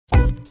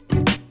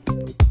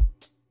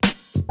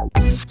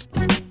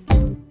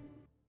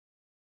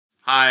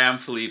Hi, I'm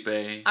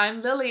Felipe.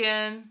 I'm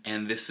Lillian.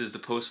 And this is the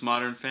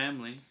Postmodern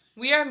family.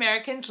 We are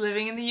Americans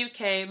living in the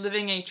UK,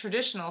 living a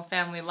traditional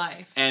family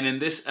life. And in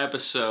this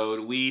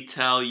episode, we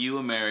tell you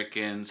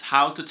Americans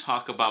how to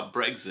talk about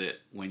Brexit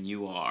when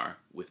you are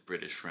with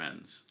British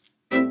friends.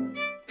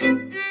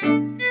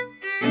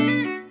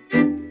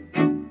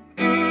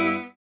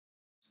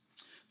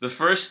 The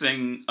first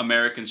thing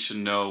Americans should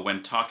know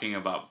when talking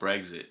about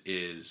Brexit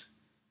is,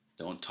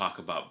 don't talk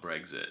about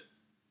Brexit.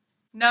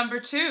 Number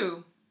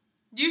 2,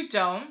 you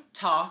don't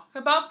talk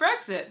about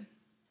Brexit.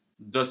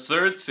 The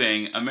third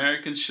thing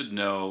Americans should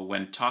know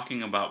when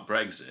talking about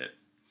Brexit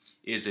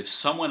is if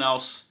someone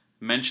else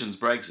mentions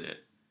Brexit,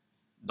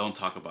 don't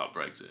talk about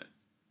Brexit.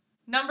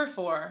 Number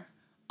 4,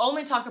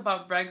 only talk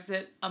about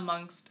Brexit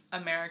amongst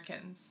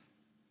Americans.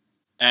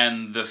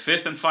 And the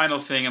fifth and final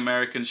thing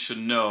Americans should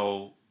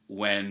know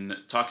when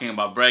talking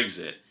about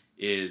Brexit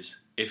is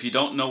if you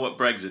don't know what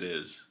Brexit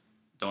is,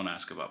 don't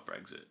ask about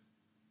Brexit.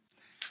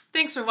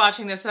 Thanks for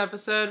watching this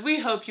episode. We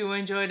hope you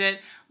enjoyed it.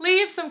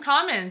 Leave some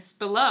comments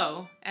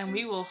below and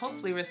we will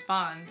hopefully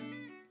respond.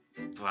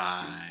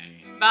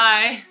 Bye.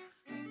 Bye.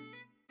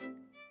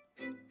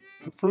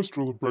 The first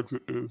rule of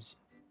Brexit is,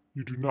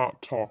 you do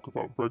not talk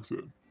about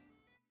Brexit.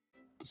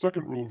 The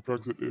second rule of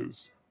Brexit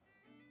is,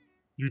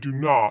 you do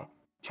not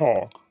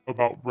talk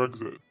about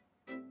Brexit.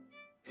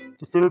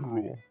 The third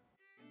rule,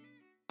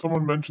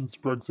 someone mentions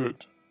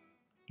Brexit,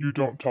 you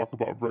don't talk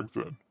about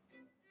Brexit.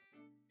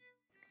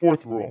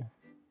 Fourth rule,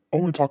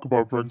 only talk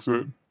about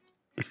Brexit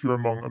if you're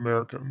among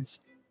Americans.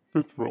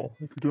 Fifth rule,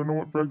 if you don't know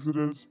what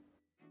Brexit is,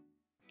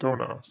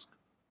 don't ask.